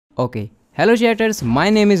Okay hello chatters,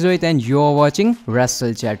 my name is Rohit and you are watching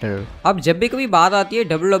wrestle chatter. अब जब भी कभी बात आती है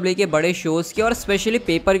WWE के बड़े शोज की और स्पेशली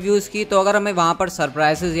पेपर व्यूज की, तो अगर हमें वहां पर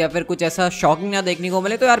सरप्राइजेस या फिर कुछ ऐसा शॉकिंग ना देखने को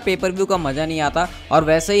मिले तो यार पेपर व्यू का मजा नहीं आता। और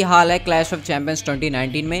वैसे ही हाल है क्लैश ऑफ चैंपियंस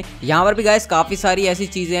 2019 में। यहाँ पर भी गाइस काफी सारी ऐसी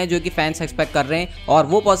चीजें हैं जो कि फैंस एक्सपेक्ट कर रहे हैं और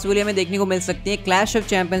वो पॉसिबली हमें देखने को मिल सकती है क्लैश ऑफ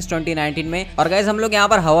चैंपियंस 2019 में। और गाइस हम लोग यहाँ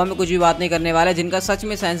पर हवा में कुछ भी बात नहीं करने वाले, जिनका सच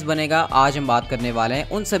में सेंस बनेगा। आज हम बात करने वाले हैं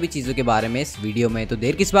उन सभी चीजों के बारे में इस वीडियो में, तो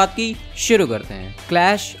देर किस बात की, शुरू करते हैं।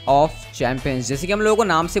 क्लैश ऑफ चैंपियंस, जैसे कि हम लोगों को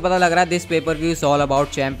नाम से पता लग रहा है, this pay per view is all about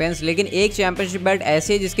champions. लेकिन एक चैंपियनशिप बेल्ट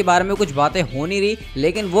ऐसी है जिसके बारे में कुछ बातें हो नहीं रही,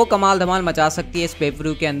 लेकिन वो कमाल धमाल मचा सकती है इस पेपर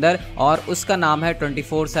व्यू के अंदर, और उसका नाम है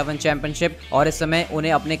 24/7 चैंपियनशिप। और इस समय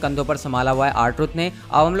उन्हें अपने कंधों पर संभाला हुआ है आर-ट्रुथ ने।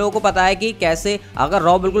 अब हम लोगों को पता है कि कैसे अगर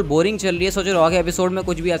रॉ बिल्कुल बोरिंग चल रही है, सोचो रॉ के एपिसोड में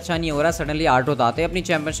कुछ भी अच्छा नहीं हो रहा, सडनली आर-ट्रुथ आते हैं अपनी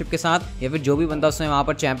चैंपियनशिप के साथ, या फिर जो भी बंदा उसमें वहां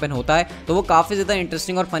पर चैंपियन होता है, तो वो काफी ज्यादा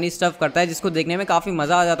इंटरेस्टिंग और फनी स्टफ करता है, जिसको देखने में काफी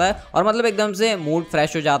मजा आ जाता है और मतलब एकदम से मूड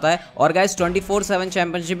फ्रेश हो जाता है। और गाइस 24/7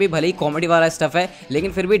 चैंपियनशिप भी भले ही कॉमेडी वाला स्टफ है,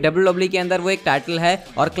 लेकिन फिर भी WWE के अंदर वो एक टाइटल है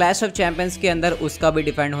और क्लैश ऑफ चैंपियंस के अंदर उसका भी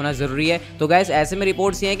डिफेंड होना जरूरी है। तो गाइस ऐसे में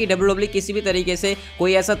रिपोर्ट्स ये हैं कि WWE किसी भी तरीके से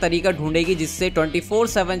कोई ऐसा तरीका ढूंढेगी जिससे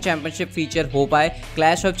 24/7 चैंपियनशिप फीचर हो पाए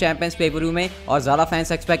क्लैश ऑफ चैंपियंस पेपर-व्यू में। और ज्यादा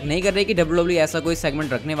फैंस एक्सपेक्ट नहीं कर रहे कि WWE ऐसा कोई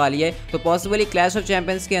सेगमेंट रखने वाली है, तो पॉसिबली क्लैश ऑफ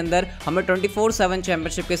चैंपियंस के अंदर हमें 24/7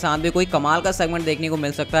 चैंपियनशिप के साथ भी कोई कमाल का सेगमेंट देखने को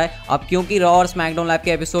मिल सकता है। अब क्योंकि रॉ और स्मैकडाउन लाइव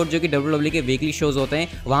के एपिसोड जो कि WWE के वीकली शोज होते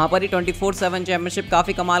हैं, वहां पर ही 24/7 चैंपियनशिप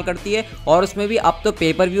काफी कमाल करती है, और उसमें भी अब तो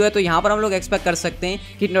पेपर व्यू है, तो यहां पर हम लोग एक्सपेक्ट कर सकते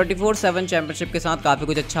हैं कि 24/7 चैंपियनशिप के साथ काफी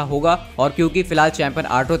कुछ अच्छा होगा। और क्योंकि फिलहाल चैंपियन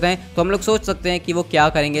आर-ट्रुथ हैं, तो हम लोग सोच सकते हैं कि वो क्या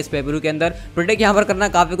करेंगे इस पेपर व्यू के अंदर। प्रेडिक्ट यहां पर करना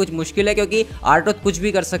काफी कुछ मुश्किल है, क्योंकि आर-ट्रुथ कुछ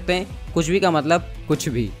भी कर सकते हैं, कुछ भी का मतलब कुछ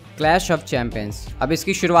भी। क्लैश ऑफ चैंपियंस, अब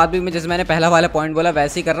इसकी शुरुआत भी मैं जैसे मैंने पहला वाला पॉइंट बोला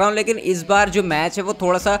वैसे ही कर रहा हूं, लेकिन इस बार जो मैच है वो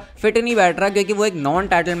थोड़ा सा फिट नहीं बैठ रहा, क्योंकि वो एक नॉन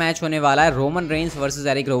टाइटल मैच होने वाला है Roman Reigns versus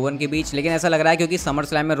Eric Rowan के बीच। लेकिन ऐसा लग रहा है क्योंकि समर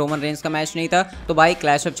स्लैम में रोमन रेंस का मैच नहीं था, तो भाई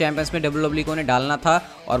क्लैश ऑफ चैंपियंस में WWE को ने डालना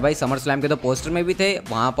था। और भाई समर स्लैम के तो पोस्टर में भी थे,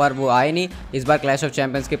 वहां पर वो आए नहीं। इस बार क्लैश ऑफ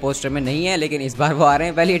चैंपियंस के पोस्टर में नहीं है, लेकिन इस बार वो आ रहे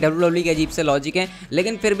हैं। पहले WWE के अजीब से लॉजिक है,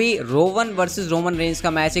 लेकिन फिर भी रोवन वर्सेस रोमन रेंस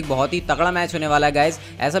का मैच एक बहुत ही तगड़ा मैच होने वाला है गाइस।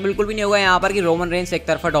 ऐसा बिल्कुल भी नहीं होगा यहाँ पर कि रोमन रेंस एक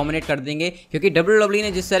तरफा डोमिनेट कर देंगे, क्योंकि WWE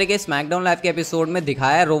ने जिस तरह के स्मैकडाउन लाइव के एपिसोड में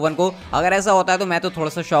दिखाया है रोवन को, अगर ऐसा होता है तो मैं तो थोड़ा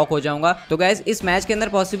सा शॉक हो जाऊंगा। तो गाइस इस मैच के अंदर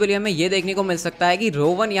पॉसिबली हमें ये देखने को मिल सकता है कि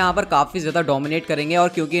रोवन यहाँ पर काफी ज्यादा डोमिनेट करेंगे, और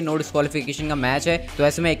क्योंकि नो डिस्क्वालिफिकेशन का मैच है, तो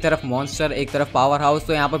ऐसे में एक तरफ मॉन्स्टर एक तरफ पावर हाउस,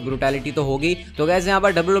 तो यहाँ पर ब्रूटैलिटी तो होगी। तो गाइस यहाँ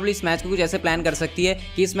पर WWE इस मैच को कुछ ऐसे प्लान कर सकती है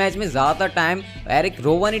कि इस मैच में ज्यादातर टाइम एरिक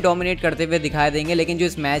रोवन ही डोमिनेट करते हुए दिखाई देंगे, लेकिन जो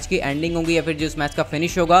इस मैच की एंडिंग होगी या फिर जो इस मैच का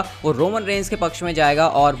फिनिश होगा वो रोमन रेंस के पक्ष में जाएगा,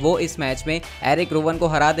 और वो इस मैच में एरिक रोवन को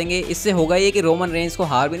हरा देंगे। इससे होगा ये कि रोमन रेंस को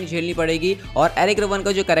हार भी नहीं झेलनी पड़ेगी, और एरिक रोवन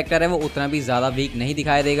का जो कैरेक्टर है वो उतना भी ज्यादा वीक नहीं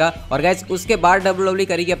दिखाई देगा। और गाइस उसके बाद WWE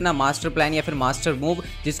करेगी अपना मास्टर प्लान या फिर मास्टर मूव,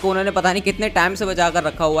 जिसको उन्होंने पता नहीं कितने टाइम से बचा कर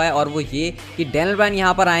रखा हुआ है, और वो ये कि डैनियल ब्रायन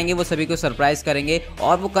यहाँ पर आएंगे, वो सभी को सरप्राइज करेंगे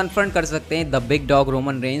और वो कन्फ्रंट कर सकते हैं the big dog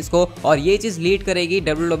Roman Reigns को। और ये चीज लीड करेगी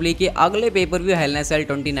WWE के अगले पेपर व्यू हेल इन अ सेल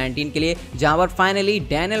 2019 के लिए, जहां पर finally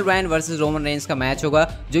Daniel Bryan versus Roman Reigns का मैच होगा,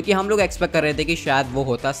 जो कि हम लोग एक्सपेक्ट कर रहे थे कि शायद वो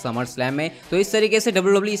होता समर स्लैम में। तो इस तरीके से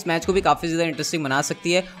WWE इस मैच को भी काफी ज्यादा इंटरेस्टिंग बना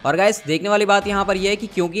सकती है। और गाइस देखने वाली बात यहाँ पर यह है कि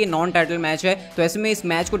क्योंकि ये नॉन टाइटल मैच है, तो ऐसे में इस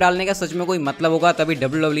मैच को डालने का सच में कोई मतलब होगा, तभी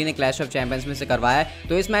WWE ने क्लैश ऑफ चैंपियंस में से करवाया है।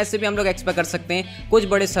 तो इस मैच से भी हम लोग एक्सपेक्ट कर सकते हैं कुछ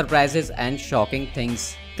बड़े surprises and shocking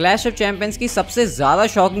things. Clash of champions की सबसे ज्यादा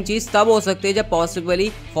शॉकिंग चीज तब हो सकती है जब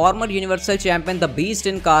possibly farmer universal champion the beast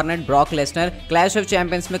incarnate Brock Lesnar clash of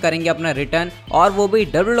champions में करेंगे अपना रिटर्न, और वो भी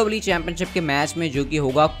WWE चैंपियनशिप के मैच में, जो कि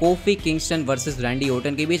होगा coffee Kingston versus Randy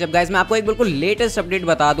Orton के बीच। अब गाइस मैं आपको एक बिल्कुल लेटेस्ट अपडेट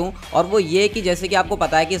बता दूं, और वो ये कि जैसे कि आपको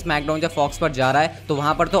पता है कि स्मैकडाउन जब फॉक्स पर जा रहा है, तो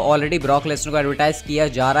वहां पर तो ऑलरेडी ब्रॉक लेसनर को एडवर्टाइज किया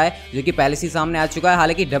जा रहा है, जो कि पहले से सामने आ चुका है।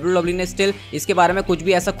 हालांकि WWE ने स्टिल इसके बारे में कुछ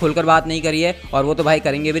भी ऐसा खुलकर बात नहीं करी है, और वो तो भाई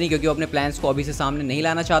करेंगे भी नहीं, क्योंकि वो अपने प्लान्स को अभी से सामने नहीं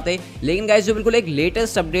लाना चाहते। लेकिन गाइस जो बिल्कुल एक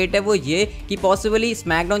लेटेस्ट अपडेट है वो ये कि पॉसिबली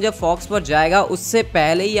स्मैकडाउन जब फॉक्स पर जाएगा उससे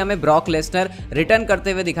पहले ही हमें ब्रॉक लेसनर रिटर्न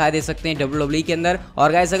करते हुए दिखाई दे सकते हैं WWE के अंदर।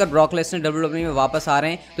 और गाइस अगर ब्रॉक लेसनर WWE में वापस आ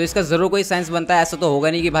रहे हैं, तो इसका जरूर कोई सेंस बनता है। ऐसा तो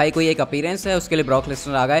होगा नहीं कि भाई कोई एक अपीयरेंस है उसके लिए ब्रॉक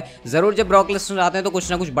लेसनर आ गए। जरूर जब ब्रॉक लेसनर आते हैं तो कुछ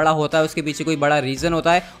ना कुछ बड़ा होता है, उसके पीछे कोई बड़ा रीजन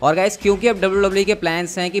होता है। और गाइस क्योंकि अब WWE के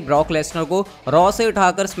प्लान्स हैं कि ब्रॉक लेसनर को रॉ से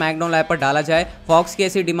उठाकर स्मैकडाउन लाइव पर डाला जाए, फॉक्स की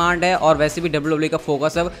ऐसी डिमांड है, और वैसे भी WWE का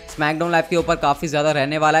फोकस अब स्मैकडाउन लाइव के ऊपर काफी ज्यादा रहने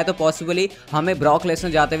रहने वाला है, तो पॉसिबली हमें ब्रॉक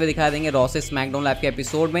लेसनर जाते हुए दिखाई देंगे रॉ से स्मैकडाउन लाइव के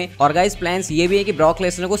एपिसोड में। और गाइस प्लान्स ये भी है कि ब्रॉक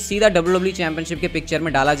लेसनर को सीधा WWE चैंपियनशिप के पिक्चर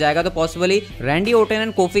में डाला जाएगा, तो possibly Randy Orton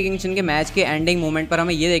and coffee Kingston के मैच के एंडिंग मोमेंट पर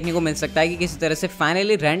हमें ये देखने को मिल सकता है कि किसी तरह से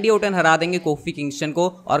फाइनली रैंडी ओर्टन हरा देंगे कोफी किंगस्टन को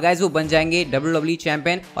और गाइस वो बन जाएंगे WWE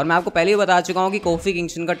चैंपियन। और मैं आपको पहले ही बता चुका हूं कि कोफी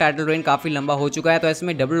किंगस्टन का टाइटल रेन काफी लंबा हो चुका है, तो ऐसे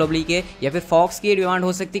में WWE के या फिर फॉक्स की डिमांड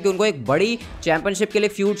हो सकती है कि उनको एक बड़ी चैंपियनशिप के लिए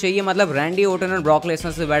फ्यूड चाहिए। मतलब रैंडी ओर्टन और ब्रॉक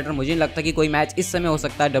लेसनर से बेटर मुझे नहीं लगता कि कोई मैच इस समय हो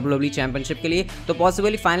सकता है WWE चैंपियनशिप के लिए, तो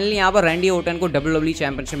पॉसिबली फाइनली यहाँ पर रैंडी ओर्टन को WWE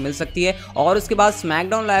चैंपियनशिप मिल सकती है। और उसके बाद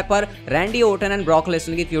स्मैकडाउन लाइव पर Randy Orton and Brock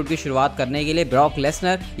Lesnar की फ्यूड की शुरुआत करने के लिए ब्रॉक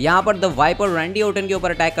लेसनर यहाँ पर द वाइपर रैंडी ओर्टन के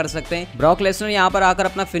ऊपर अटैक कर सकते हैं। ब्रॉक लेसनर यहाँ पर आकर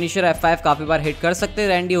अपना फिनिशर F5 काफी बार हिट कर सकते हैं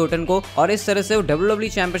रैंडी ओर्टन को, और इस तरह से वो WWE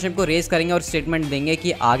चैंपियनशिप को रेस करेंगे और स्टेटमेंट देंगे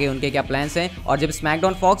कि आगे उनके क्या प्लान्स हैं। और जब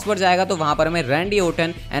स्मैकडाउन फॉक्स पर जाएगा तो वहां पर हमें Randy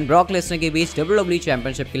Orton and Brock Lesnar के बीच WWE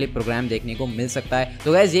चैंपियनशिप के लिए प्रोग्राम देखने को मिल सकता है।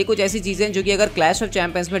 तो गाइस ये कुछ ऐसी चीजें जो कि अगर क्लैश ऑफ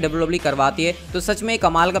चैंपियंस में WWE करवाती है तो सच में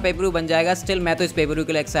कमाल का पेपर बन जाएगा। स्टिल मैं तो इस पेपर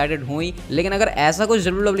के लिए एक्साइटेड हूं ही, लेकिन अगर ऐसा कुछ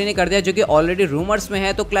WWE ने कर दिया जो कि ऑलरेडी रूमर्स में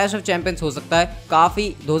है, तो क्लैश ऑफ चैंपियंस हो सकता है काफी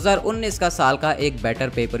 2019 का साल का एक बेटर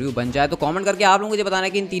पेपर व्यू बन जाए। तो कमेंट करके आप लोग मुझे बताना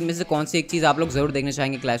कि इन तीन में से कौन सी एक चीज आप लोग जरूर देखना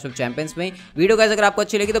चाहेंगे क्लैश ऑफ चैंपियंस में। वीडियो गाइस अगर आपको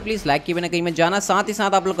अच्छी लगी तो प्लीज लाइक किए बिना कहीं मत जाना, साथ ही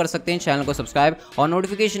साथ आप लोग कर सकते हैं चैनल को सब्सक्राइब और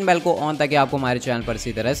नोटिफिकेशन बेल को ऑन, ताकि आपको हमारे चैनल पर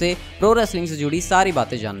इसी तरह से प्रो रेसलिंग से जुड़ी सारी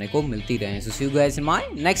बातें जानने को मिलती रहे। सो सी you guys in my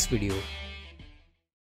next video.